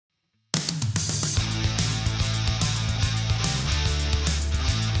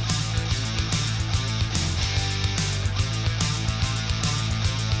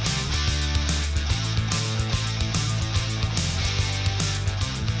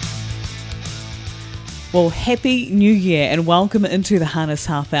Well, happy New Year and welcome into the Harness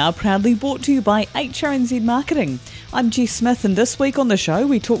Half Hour, proudly brought to you by HRNZ Marketing. I'm Jess Smith, and this week on the show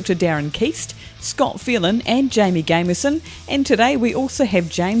we talk to Darren Keast, Scott Phelan and Jamie Gameson, and today we also have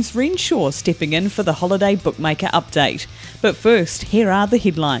James Renshaw stepping in for the holiday bookmaker update. But first, here are the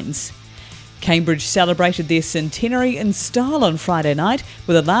headlines. Cambridge celebrated their centenary in style on Friday night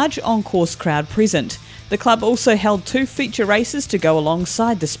with a large on-course crowd present. The club also held 2 feature races to go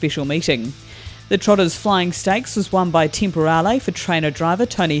alongside the special meeting. The Trotters Flying Stakes was won by Temporale for trainer-driver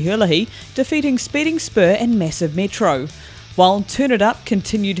Tony Hurley, defeating Speeding Spur and Massive Metro, while Turn It Up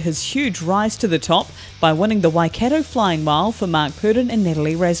continued his huge rise to the top by winning the Waikato Flying Mile for Mark Purdon and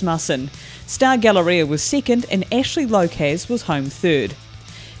Natalie Rasmussen. Star Galleria was second and Ashley Locas was home third.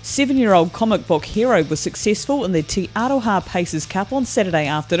 7-year-old comic book hero was successful in the Te Aroha Pacers Cup on Saturday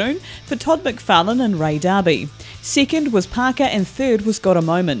afternoon for Todd McFarlane and Ray Darby. Second was Parker and third was Got a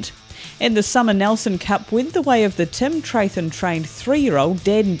Moment. And the Summer Nelson Cup went the way of the Tim Tratham-trained 3-year-old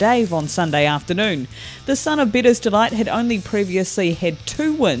Dad and Dave on Sunday afternoon. The son of Bettor's Delight had only previously had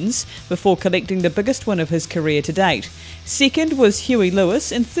 2 wins before collecting the biggest win of his career to date. Second was Huey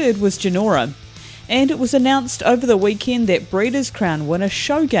Lewis and third was Genora. And it was announced over the weekend that Breeders' Crown winner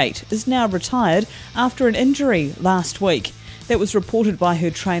Showgate is now retired after an injury last week. That was reported by her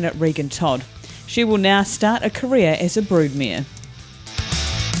trainer Regan Todd. She will now start a career as a broodmare.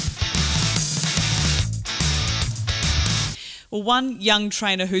 Well, one young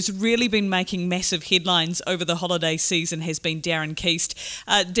trainer who's really been making massive headlines over the holiday season has been Darren Keast.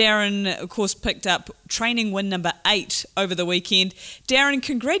 Darren, of course, picked up training win number 8 over the weekend. Darren,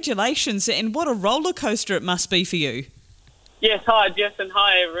 congratulations, and what a roller coaster it must be for you. Yes, hi Jess and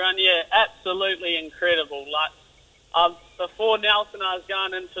hi everyone. Yeah, absolutely incredible. Before Nelson, I was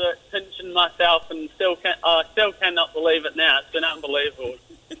going into it pinching myself, and I still cannot believe it now. It's been unbelievable.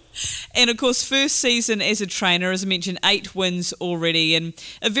 And of course, first season as a trainer, as I mentioned, 8 wins already, and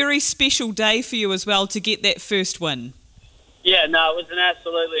a very special day for you as well to get that first win. Yeah, no, it was an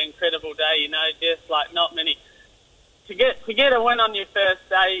absolutely incredible day. You know, just like not many to get a win on your first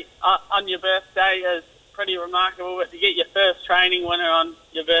day, on your birthday, is pretty remarkable. But to get your first training winner on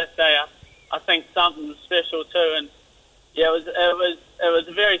your birthday, I think something special too. And yeah, it was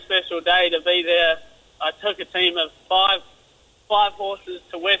a very special day to be there. I took a team of five horses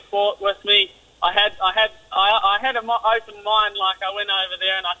to Westport with me. I had an open mind. Like, I went over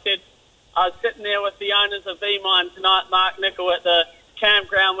there and I was sitting there with the owners of B-Mine tonight, Mark Nicol, at the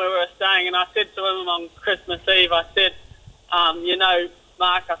campground where we were staying, and I said to him on Christmas Eve, I said, you know,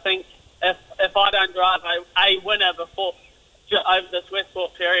 Mark, I think if I don't drive a winner over this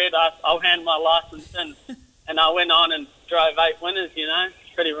Westport period, I'll hand my licence in. And I went on and drove 8 winners, you know.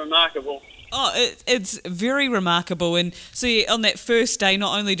 It's pretty remarkable. Oh, it's very remarkable. And see, on that first day,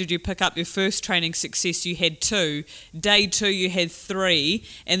 not only did you pick up your first training success, you had 2. Day 2, you had 3,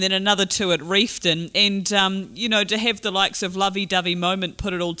 and then another 2 at Reefton. And, you know, to have the likes of Lovey-Dovey Moment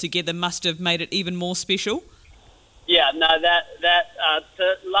put it all together must have made it even more special. Yeah, no,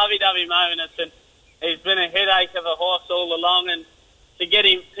 Lovey-Dovey Moment, he's been a headache of a horse all along, and to get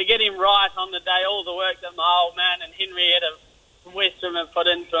him right on the day, all the work that my old man and Henrietta from Western have put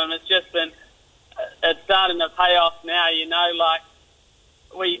into him, it's starting to pay off now, you know. Like,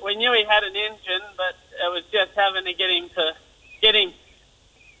 we knew he had an engine, but it was just having to get him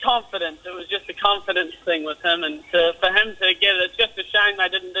confidence. It was just a confidence thing with him, and for him to get it, it's just a shame they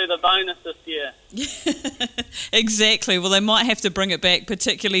didn't do the bonus this year. Exactly. Well, they might have to bring it back,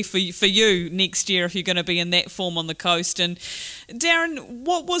 particularly for you next year if you're going to be in that form on the coast. And Darren,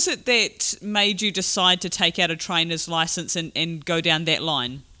 what was it that made you decide to take out a trainer's licence and go down that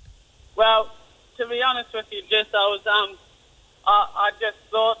line? Well, to be honest with you, Jess, I just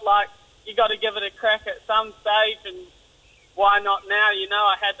thought, like, you got to give it a crack at some stage, and why not now? You know,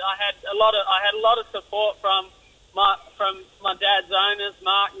 I had a lot of support from my dad's owners,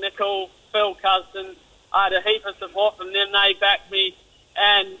 Mark Nicol, Phil Custon. I had a heap of support from them. They backed me,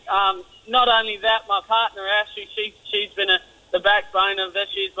 and not only that, my partner Ashley, she's been the backbone of this.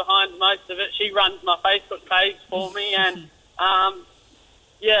 She's behind most of it. She runs my Facebook page for me, and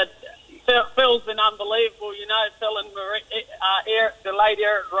yeah, Phil's been unbelievable. You know, Phil and Marie, the late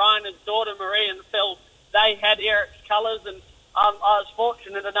Eric Ryan, his daughter Marie, and Phil, they had Eric's colours, and I was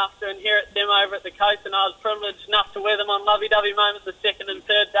fortunate enough to inherit them over at the coast, and I was privileged enough to wear them on Lovey-Dovey Moment the 2nd and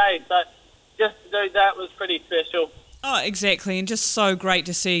 3rd day. So just to do that was pretty special. Oh, exactly, and just so great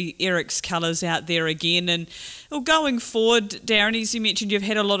to see Eric's colours out there again. And well, going forward, Darren, as you mentioned, you've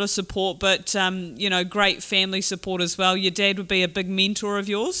had a lot of support, but you know, great family support as well. Your dad would be a big mentor of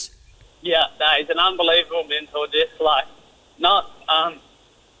yours? Yeah, no, he's an unbelievable mentor. Just like, not,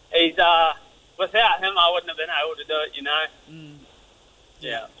 he's without him, I wouldn't have been able to do it, you know.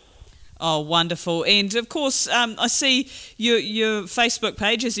 Yeah. Oh, wonderful. And, of course, I see your Facebook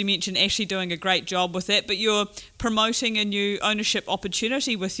page, as you mentioned, actually doing a great job with that, but you're promoting a new ownership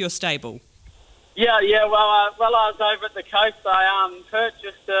opportunity with your stable. Yeah. Well, while I was over at the coast, I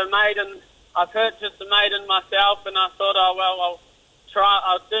purchased a maiden. I purchased a maiden myself, and I thought, I'll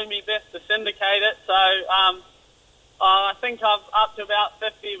do my best to syndicate it. So I think I'm up to about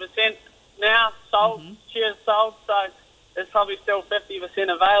 50% now sold, shares sold. So there's probably still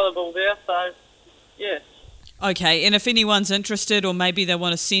 50% available there. So, yes. Okay, and if anyone's interested, or maybe they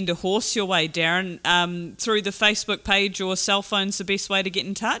want to send a horse your way, Darren, through the Facebook page or cell phone's the best way to get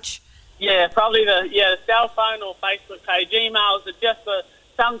in touch? Yeah, probably the cell phone or Facebook page. Emails are just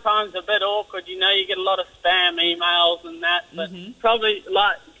sometimes a bit awkward. You know, you get a lot of spam emails and that, but probably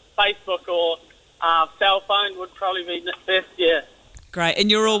like Facebook or cell phone would probably be the best, yeah. Great,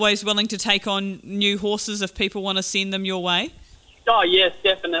 and you're always willing to take on new horses if people want to send them your way? Oh, yes,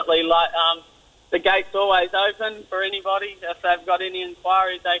 definitely. Like, the gate's always open for anybody. If they've got any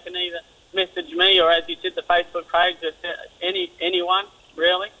inquiries, they can either message me or, as you said, the Facebook page, anyone,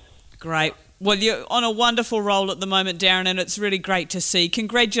 really. Great. Well, you're on a wonderful roll at the moment, Darren, and it's really great to see.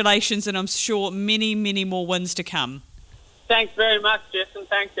 Congratulations, and I'm sure many, many more wins to come. Thanks very much, Jess, and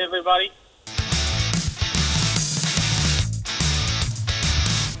thanks, everybody.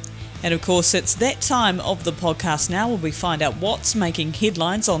 And of course, it's that time of the podcast now where we find out what's making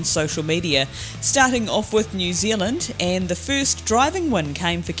headlines on social media. Starting off with New Zealand, and the first driving win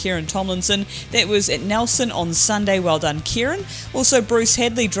came for Kieran Tomlinson. That was at Nelson on Sunday. Well done, Kieran. Also, Bruce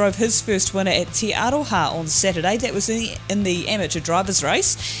Hadley drove his first winner at Te Aroha on Saturday. That was in the amateur drivers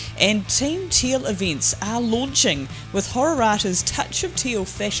race. And Team Teal events are launching, with Hororata's Touch of Teal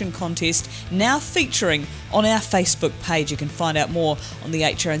fashion contest now featuring on our Facebook page. You can find out more on the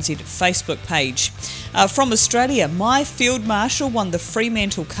HRNZ Facebook page. From Australia, My Field Marshal won the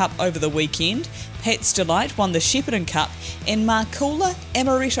Fremantle Cup over the weekend. Pat's Delight won the Shepparton Cup, and Markula,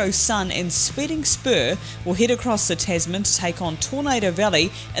 Amaretto Sun and Speeding Spur will head across the Tasman to take on Tornado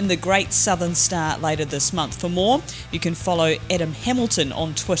Valley in the Great Southern Star later this month. For more, you can follow Adam Hamilton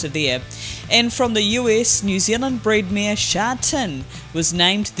on Twitter there. And from the US, New Zealand bred mare Sha Tin was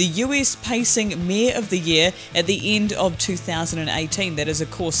named the US Pacing Mare of the Year at the end of 2018. That is, of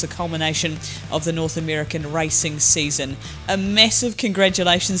course, the culmination of the North American racing season. A massive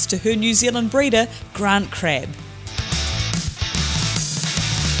congratulations to her New Zealand breeder, Grant Crabb.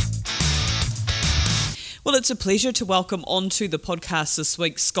 Well, it's a pleasure to welcome onto the podcast this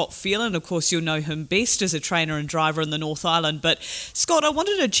week Scott Phelan. Of course, you'll know him best as a trainer and driver in the North Island. But, Scott, I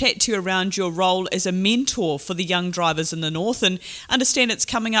wanted to chat to you around your role as a mentor for the young drivers in the North, and understand it's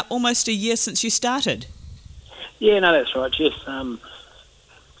coming up almost a year since you started. Yeah, no, that's right, Jess.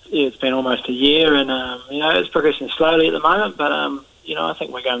 It's been almost a year, and it's progressing slowly at the moment, but I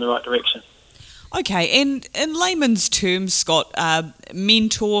think we're going in the right direction. Okay, and in layman's terms, Scott,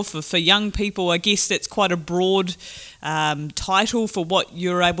 mentor for young people, I guess that's quite a broad title for what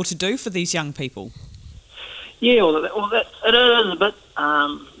you're able to do for these young people. Yeah, well, it is a bit,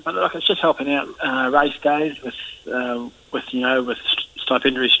 but like it's just helping out race days with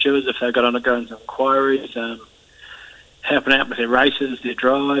stipendiary stewards if they've got undergoing some inquiries, helping out with their races, their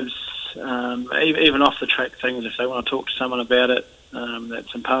drives, even off the track things if they want to talk to someone about it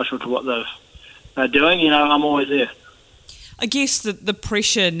that's impartial to what they're doing, I'm always there. I guess the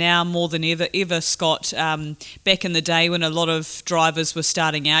pressure now more than ever, Scott, back in the day when a lot of drivers were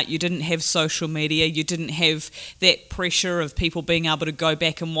starting out, you didn't have social media, you didn't have that pressure of people being able to go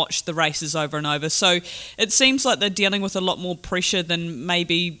back and watch the races over and over. So it seems like they're dealing with a lot more pressure than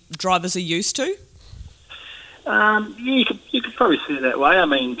maybe drivers are used to. You could probably see it that way. I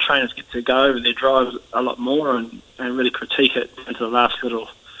mean, trainers get to go over their drives a lot more and really critique it into the last little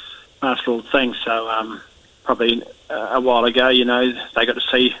thing. So probably a while ago, they got to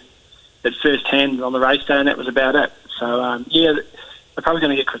see it firsthand on the race day, and that was about it. So they're probably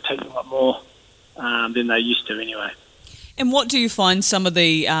going to get critiqued a lot more than they used to anyway. And what do you find some of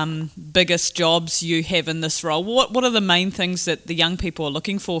the biggest jobs you have in this role? What are the main things that the young people are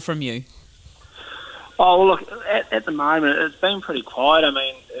looking for from you? Oh, well, look, at the moment, it's been pretty quiet. I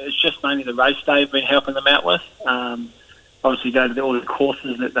mean, it's just mainly the race day I've been helping them out with. Obviously, go to all the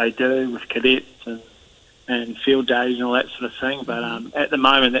courses that they do with cadets and field days and all that sort of thing. But at the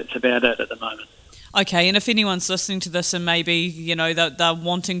moment, that's about it at the moment. Okay, and if anyone's listening to this and maybe, they're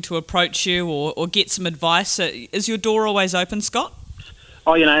wanting to approach you or get some advice, is your door always open, Scott?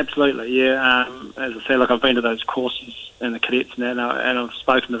 Oh, absolutely, yeah. As I said, I've been to those courses and the cadets and that, and I've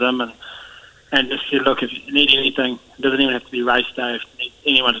spoken to them and just said, look, if you need anything, it doesn't even have to be race day. If you need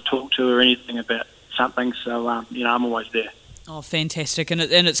anyone to talk to or anything about something. So, I'm always there. Oh, fantastic. And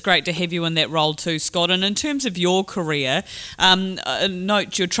it's great to have you in that role too, Scott. And in terms of your career,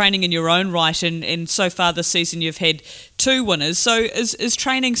 note you're training in your own right, and so far this season you've had 2 winners. So is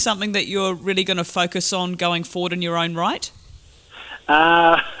training something that you're really going to focus on going forward in your own right?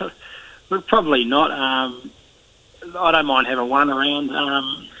 Probably not. I don't mind having one around.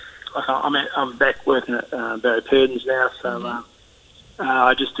 I'm back working at Barry Purdon's now, so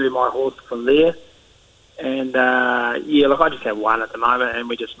I just do my horse from there. And, I just have one at the moment, and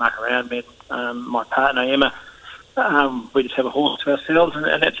we just muck around, man. My partner, Emma, we just have a horse to ourselves, and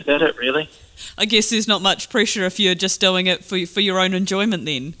that's about it, really. I guess there's not much pressure if you're just doing it for your own enjoyment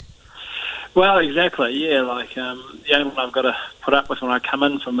then. Well, exactly, yeah. The only one I've got to put up with when I come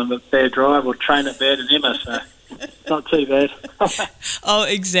in from a bad drive or train at bad is Emma, so it's not too bad. Oh,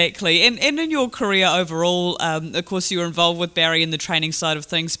 exactly. And in your career overall, of course you were involved with Barry in the training side of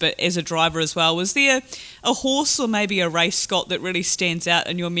things, but as a driver as well, was there a horse or maybe a race, Scott, that really stands out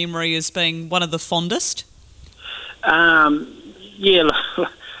in your memory as being one of the fondest? It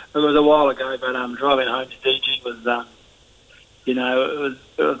was a while ago, but driving home to DG was... I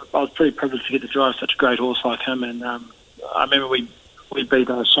was pretty privileged to get to drive such a great horse like him, and I remember we beat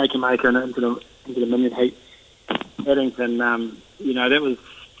Shaker Maker into the Million Heat Eddington. That was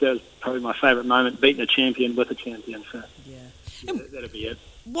probably my favourite moment, beating a champion with a champion. So yeah, that'd be it.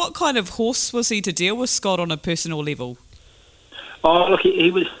 What kind of horse was he to deal with, Scott, on a personal level? Oh, look,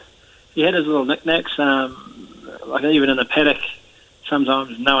 he had his little knickknacks. Even in the paddock,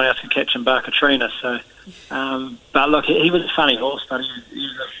 sometimes no one else could catch him bar Katrina. So. But look, he was a funny horse, but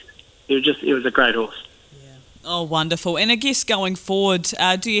he was a great horse. Yeah. Oh, wonderful. And I guess going forward,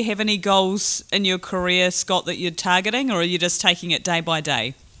 do you have any goals in your career, Scott, that you're targeting, or are you just taking it day by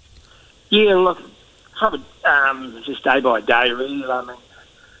day? Yeah, look, probably just day by day, really. I mean,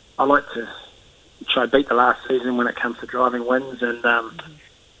 I like to try to beat the last season when it comes to driving wins, and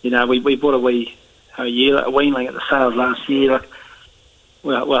we bought a weanling at the sales last year. Like,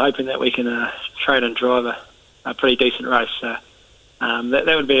 we're hoping that we can train and drive a pretty decent race. So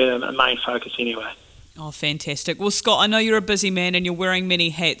that would be a main focus anyway. Oh, fantastic. Well, Scott, I know you're a busy man and you're wearing many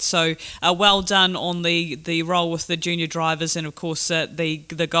hats, so well done on the role with the junior drivers and, of course,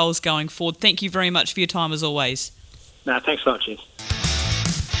 the goals going forward. Thank you very much for your time, as always. No, thanks a lot, Jess.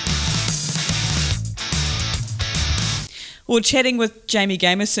 Well, chatting with Jamie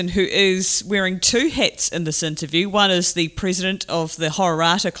Gameson, who is wearing 2 hats in this interview. One is the president of the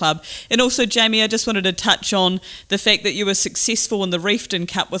Hororata Club. And also, Jamie, I just wanted to touch on the fact that you were successful in the Reefton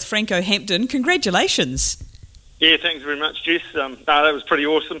Cup with Franco Hampton. Congratulations. Yeah, thanks very much, Jess. That was pretty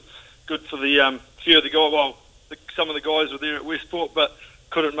awesome. Good for the few of the guys. Well, some of the guys were there at Westport, but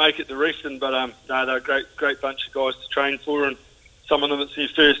couldn't make it to Reefton. But they're a great bunch of guys to train for, and some of them it's their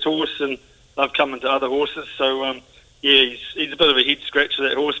first horse, and they've come into other horses. So, he's a bit of a head scratcher,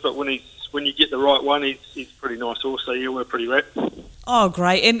 that horse, but when you get the right one, he's a pretty nice horse. So yeah, we're pretty wrapped. Oh,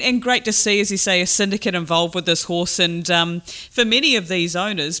 great. And great to see, as you say, a syndicate involved with this horse. And for many of these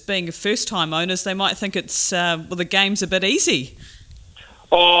owners, being first-time owners, they might think the game's a bit easy.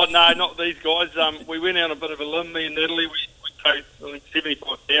 Oh, no, not these guys. We went out on a bit of a limb, me and Natalie. We paid, I think,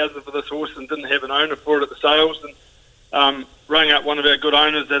 $75,000 for this horse and didn't have an owner for it at the sales. And rang up one of our good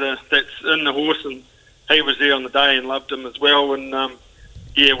owners that's in the horse, and he was there on the day and loved him as well. And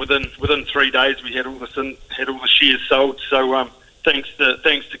within 3 days we had all the shares sold. So thanks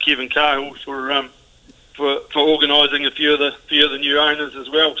to Kevin Cahill for organising a few of the new owners as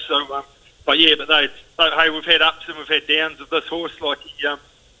well. So but we've had ups and we've had downs of this horse. Like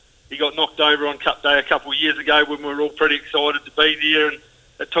he got knocked over on Cup Day a couple of years ago when we were all pretty excited to be there, and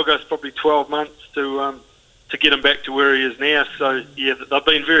it took us probably 12 months to get him back to where he is now. So yeah, they've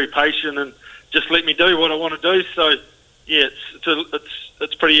been very patient and just let me do what I want to do. So yeah,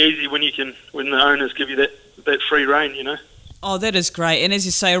 it's pretty easy when the owners give you that free rein, you know. Oh, that is great. And as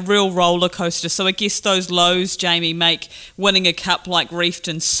you say, a real roller coaster. So I guess those lows, Jamie, make winning a cup like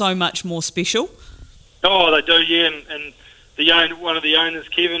Reefton so much more special. Oh, they do, yeah. And one of the owners,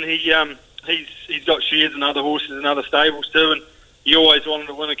 Kevin, he's got shares in other horses and other stables too, and he always wanted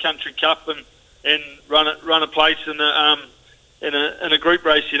to win a country cup and run a place in a group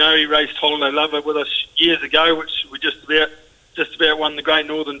race. You know, he raced Holiday Lover with us years ago, which we just about won the Great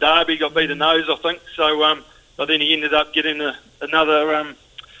Northern Derby. Got beat a nose, I think. So, but then he ended up getting another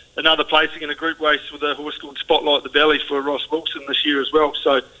placing in a group race with a horse called Spotlight the Belly for Ross Wilson this year as well.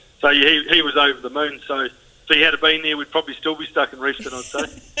 So he was over the moon. So if he had been there, we'd probably still be stuck in Reefton, I'd say.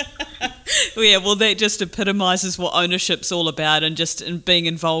 Yeah, well, that just epitomises what ownership's all about, and just in being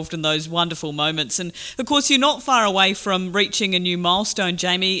involved in those wonderful moments. And of course, you're not far away from reaching a new milestone,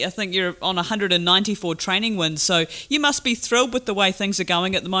 Jamie. I think you're on 194 training wins, so you must be thrilled with the way things are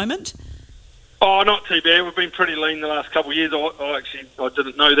going at the moment. Oh, not too bad. We've been pretty lean the last couple of years. I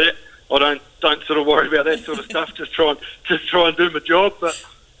didn't know that. I don't sort of worry about that sort of stuff. Just try and do my job. But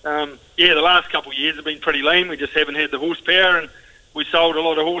yeah, the last couple of years have been pretty lean. We just haven't had the horsepower, and we sold a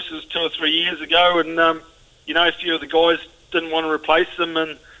lot of horses 2 or 3 years ago, and you know, a few of the guys didn't want to replace them,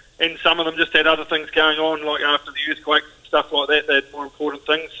 and some of them just had other things going on, like after the earthquake, stuff like that. They had more important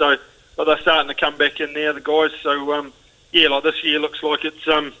things. So, but they're starting to come back in now, the guys. So yeah, like this year looks like it's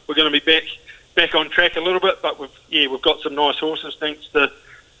we're going to be back on track a little bit, but we've got some nice horses thanks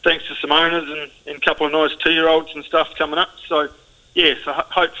to some owners and a couple of nice 2-year-olds and stuff coming up. So yeah, so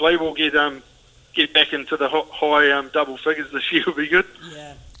hopefully we'll get back into the high double figures this year. Will be good.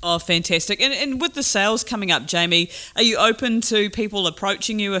 Yeah. Oh, fantastic. And with the sales coming up, Jamie, are you open to people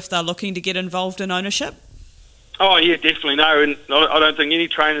approaching you if they're looking to get involved in ownership? Oh yeah, definitely. No, and I don't think any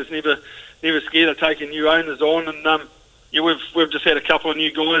trainer's never scared of taking new owners on. And yeah, we've just had a couple of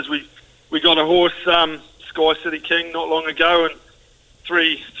new guys. We got a horse, Sky City King, not long ago, and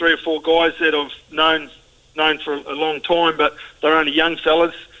three or four guys that I've known for a long time, but they're only young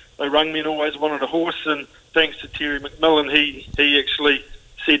fellas. They rang me and always wanted a horse, and thanks to Terry McMillan, he actually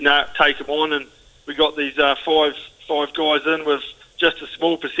said no, take him on, and we got these five guys in with just a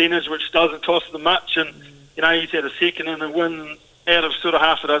small percentage, which doesn't cost them much, and you know, he's had a second and a win out of sort of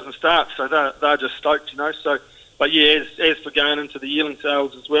half a dozen starts, so they're just stoked, you know. So, but yeah, as for going into the yearling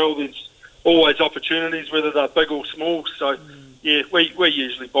sales as well, there's always opportunities, whether they're big or small. So yeah, we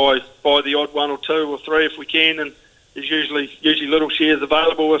usually buy the odd 1 or 2 or 3 if we can, and there's usually little shares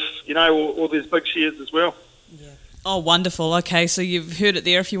available if, you know, or there's big shares as well. Yeah. Oh, wonderful. Okay, so you've heard it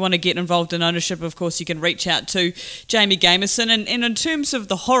there. If you want to get involved in ownership, of course, you can reach out to Jamie Gameson. And in terms of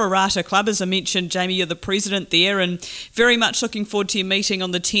the Hororata Club, as I mentioned, Jamie, you're the president there, and very much looking forward to your meeting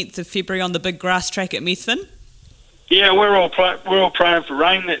on the 10th of February on the big grass track at Methven. Yeah, we're all praying for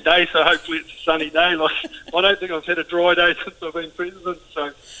rain that day, so hopefully it's a sunny day. Like, I don't think I've had a dry day since I've been president,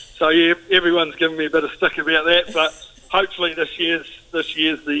 so yeah, everyone's giving me a bit of stick about that. But hopefully this year's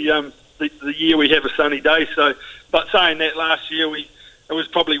the year we have a sunny day. So, but saying that, last year it was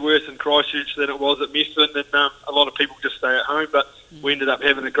probably worse in Christchurch than it was at Methven, and a lot of people just stay at home. But we ended up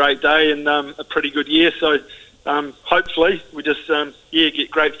having a great day and a pretty good year. So hopefully we just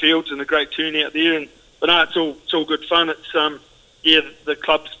get great fields and a great turnout there. But no, it's all good fun. It's the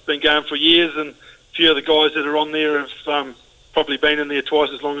club's been going for years, and a few of the guys that are on there have probably been in there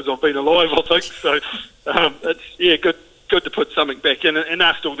twice as long as I've been alive, I think. So it's good to put something back in, and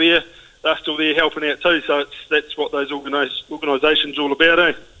they're still there. They're still there helping out too. So that's what those organisations are all about,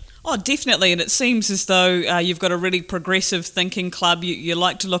 eh? Oh, definitely, and it seems as though you've got a really progressive thinking club. You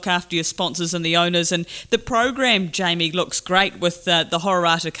like to look after your sponsors and the owners, and the program, Jamie, looks great with the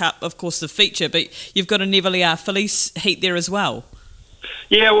Hororata Cup, of course, the feature, but you've got a Nevillear Fillies heat there as well.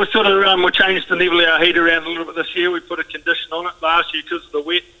 Yeah, we sort of we changed the Nevillear heat around a little bit this year. We put a condition on it last year because of the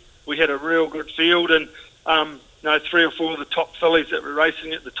wet. We had a real good field, and 3 or 4 of the top fillies that were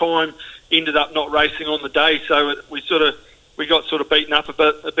racing at the time ended up not racing on the day, so we got sort of beaten up a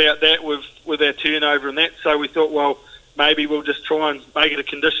bit about that with our turnover and that. So we thought, well, maybe we'll just try and make it a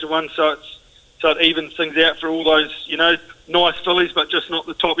condition one, so it evens things out for all those, you know, nice fillies, but just not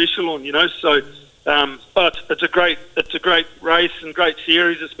the top echelon, you know. So, but it's a great race and great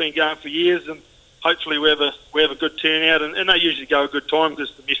series. It's been going for years, and hopefully we have a good turnout, and they usually go a good time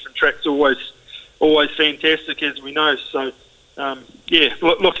because the Methven track's always fantastic, as we know. So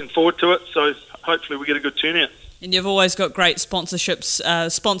looking forward to it. So hopefully we get a good turnout. And you've always got great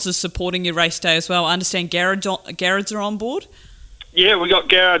sponsorships, sponsors supporting your race day as well. I understand Garrards are on board? Yeah, we got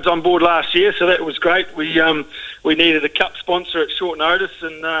Garrards on board last year, so that was great. We needed a cup sponsor at short notice,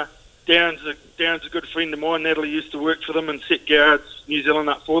 and Darren's a good friend of mine. Natalie used to work for them and set Garrards New Zealand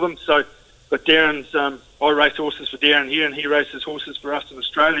up for them. So, but Darren's, I race horses for Darren here, and he races horses for us in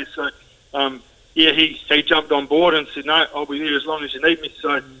Australia. So, he jumped on board and said, no, I'll be there as long as you need me.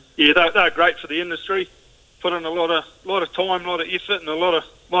 So, yeah, they're great for the industry. Put in a lot of time, a lot of effort, and a lot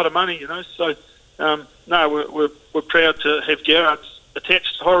of money, you know. So, we're proud to have Garrards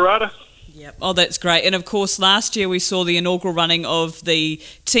attached to Hororata. Yep. Oh, that's great. And of course, last year we saw the inaugural running of the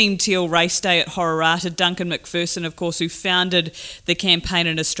Team Teal race day at Hororata. Duncan McPherson, of course, who founded the campaign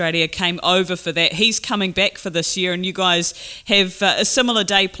in Australia, came over for that. He's coming back for this year, and you guys have a similar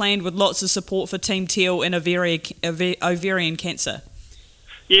day planned with lots of support for Team Teal and ovarian cancer.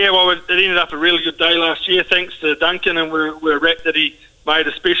 Yeah, well, it ended up a really good day last year, thanks to Duncan, and we're rapt that he made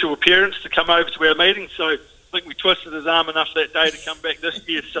a special appearance to come over to our meeting. So I think we twisted his arm enough that day to come back this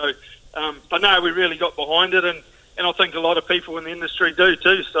year. So, but no, we really got behind it, and I think a lot of people in the industry do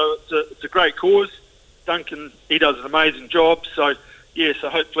too. So it's a great cause. Duncan, he does an amazing job. So yeah, so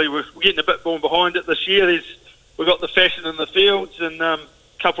hopefully we're getting a bit more behind it this year. We've got the fashion in the fields, and a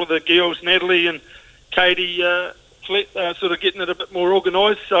couple of the girls, Natalie and Katie, sort of getting it a bit more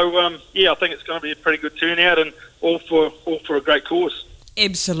organised. So yeah, I think it's going to be a pretty good turnout, and all for a great cause.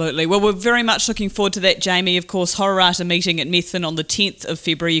 Absolutely. Well, we're very much looking forward to that, Jamie. Of course, Hororata meeting at Methven on the 10th of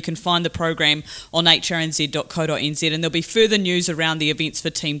February. You can find the program on hrnz.co.nz, and there'll be further news around the events for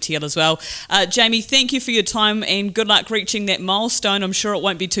Team Teal as well. Jamie, thank you for your time, and good luck reaching that milestone. I'm sure it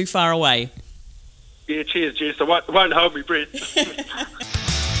won't be too far away. Yeah, cheers, Jess. I won't hold my breath.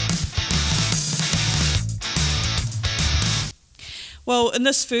 Well, in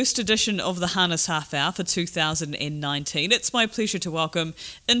this first edition of the Harness Half Hour for 2019, it's my pleasure to welcome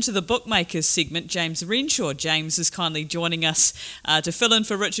into the Bookmakers segment James Renshaw. James is kindly joining us to fill in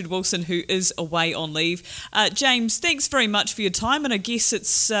for Richard Wilson, who is away on leave. James, thanks very much for your time, and I guess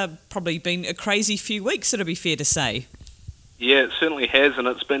it's probably been a crazy few weeks, it'll be fair to say. Yeah, it certainly has, and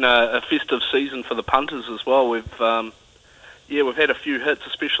it's been a festive season for the punters as well. We've had a few hits,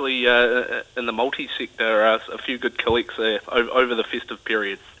 especially in the multi-sector, a few good collects there over the festive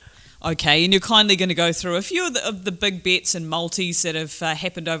period. Okay, and you're kindly going to go through a few of the big bets and multis that have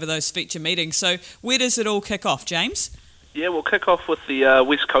happened over those feature meetings. So where does it all kick off, James? Yeah, we'll kick off with the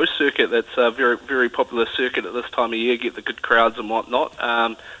West Coast circuit. That's a very, very popular circuit at this time of year, get the good crowds and whatnot.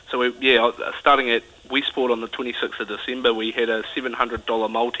 Starting at Westport on the 26th of December, we had a $700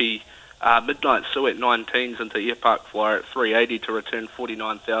 multi midnight so at 19s into Air Park Flyer at 380 to return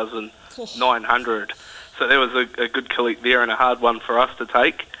 49,900. So that was a good collect there and a hard one for us to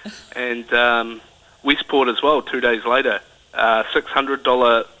take. And Westport as well, 2 days later,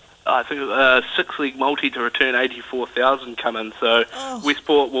 $600, I think, 6-leg multi to return 84,000 come in. So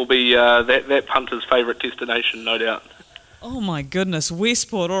Westport will be that punter's favourite destination, no doubt. Oh my goodness,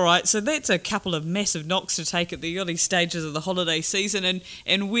 Westport, all right. So that's a couple of massive knocks to take at the early stages of the holiday season.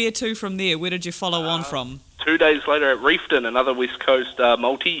 And where to from there? Where did you follow on from? 2 days later at Reefton, another West Coast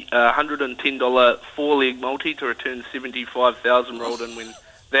multi, $110 4-leg multi to return 75,000 rolled in when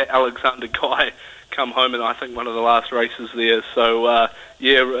that Alexander guy come home in, I think, one of the last races there. So,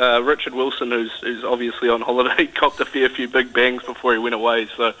 Richard Wilson, who's obviously on holiday, copped a fair few big bangs before he went away.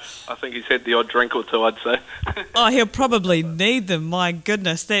 So I think he's had the odd drink or two, I'd say. Oh, he'll probably need them. My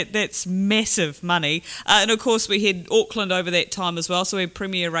goodness, that's massive money. And, of course, we had Auckland over that time as well, so we had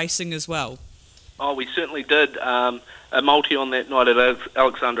Premier Racing as well. Oh, we certainly did. A multi on that night at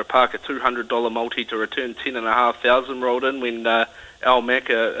Alexandra Park, a $200 multi to return 10,500 rolled in when Al Mack,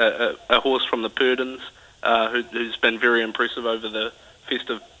 a horse from the Purdens, who's been very impressive over the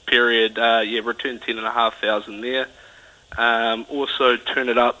festive period, returned 10,500 there. Also Turn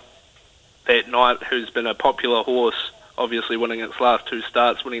It Up that night, who's been a popular horse, obviously winning its last two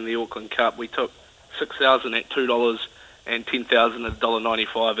starts, winning the Auckland Cup. We took 6,000 at $2 and 10,000 at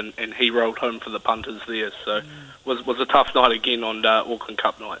 $1.95, and he rolled home for the punters there. So was a tough night again on Auckland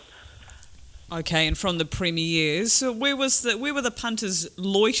Cup night. Okay, and from the premiers, so where were the punters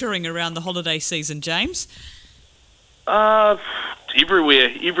loitering around the holiday season, James? Everywhere.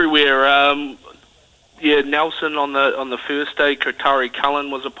 Nelson on the first day. Kotari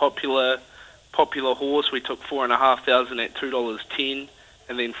Cullen was a popular horse. We took 4,500 at $2.10,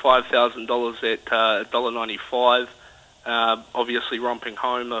 and then $5,000 at $1.95. Obviously, Romping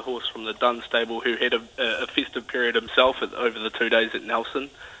Home, a horse from the Dunn stable, who had a festive period himself over the 2 days at Nelson.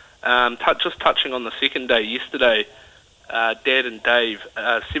 Just touching on the second day yesterday, Dad and Dave,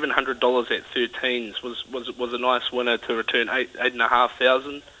 $700 at 13s was a nice winner to return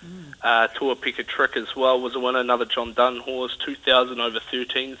 8,500. Tour Picker Trick as well was a winner, another John Dunn horse, 2,000 over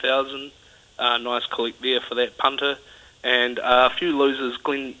 13,000. Nice collect there for that punter. And a few losers,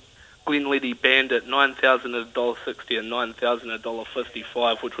 Glen Liddy Bandit, 9,000 at $1.60 and 9,000 at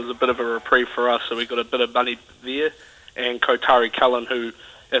 $1.55, which was a bit of a reprieve for us, so we got a bit of money there. And Kotari Cullen, who,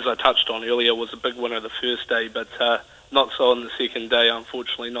 as I touched on earlier, was a big winner the first day, but not so on the second day,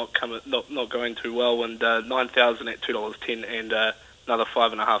 unfortunately, not going too well, and 9,000 at $2.10 and another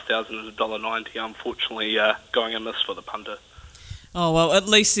 5,500 at $1.90, unfortunately going amiss for the punter. Oh, well, at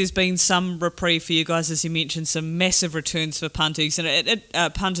least there's been some reprieve for you guys, as you mentioned, some massive returns for punters, and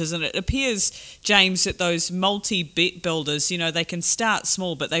it appears, James, that those multi-bet builders, they can start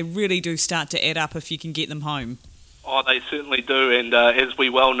small, but they really do start to add up if you can get them home. Oh, they certainly do, and as we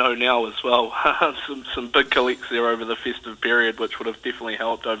well know now as well, some big collects there over the festive period, which would have definitely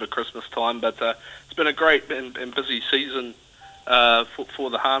helped over Christmas time. But it's been a great and busy season for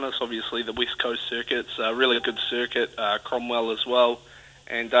the harness. Obviously, the West Coast circuit's a really good circuit, Cromwell as well.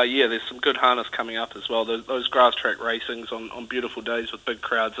 And there's some good harness coming up as well. Those grass track racings on beautiful days with big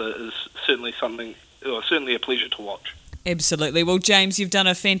crowds is certainly certainly a pleasure to watch. Absolutely. Well, James, you've done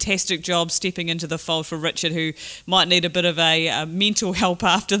a fantastic job stepping into the fold for Richard, who might need a bit of a mental help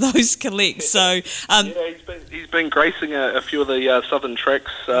after those collects. So, he's been gracing a few of the southern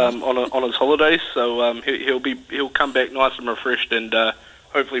tracks on his holidays. So he'll come back nice and refreshed and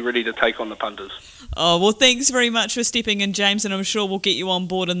hopefully ready to take on the punters. Oh well, thanks very much for stepping in, James, and I'm sure we'll get you on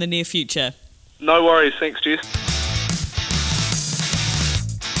board in the near future. No worries. Thanks, Jess.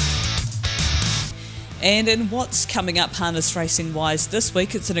 And in what's coming up harness racing wise this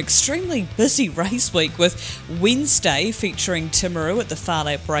week, it's an extremely busy race week with Wednesday featuring Timaru at the Far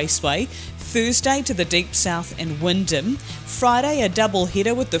Lap Raceway, Thursday to the Deep South and Wyndham, Friday a double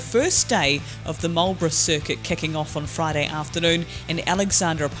header with the first day of the Marlborough circuit kicking off on Friday afternoon and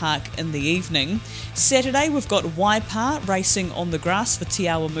Alexandra Park in the evening. Saturday we've got Waipa racing on the grass for Te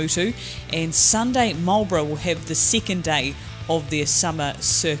Awamutu, and Sunday Marlborough will have the second day of their summer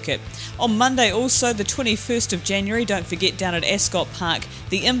circuit. On Monday also, the 21st of January, don't forget, down at Ascot Park,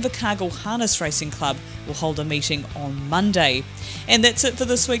 the Invercargill Harness Racing Club will hold a meeting on Monday. And that's it for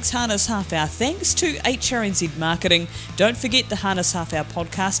this week's Harness Half Hour. Thanks to HRNZ Marketing. Don't forget the Harness Half Hour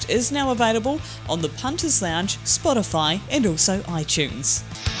podcast is now available on the Punters Lounge, Spotify and also iTunes.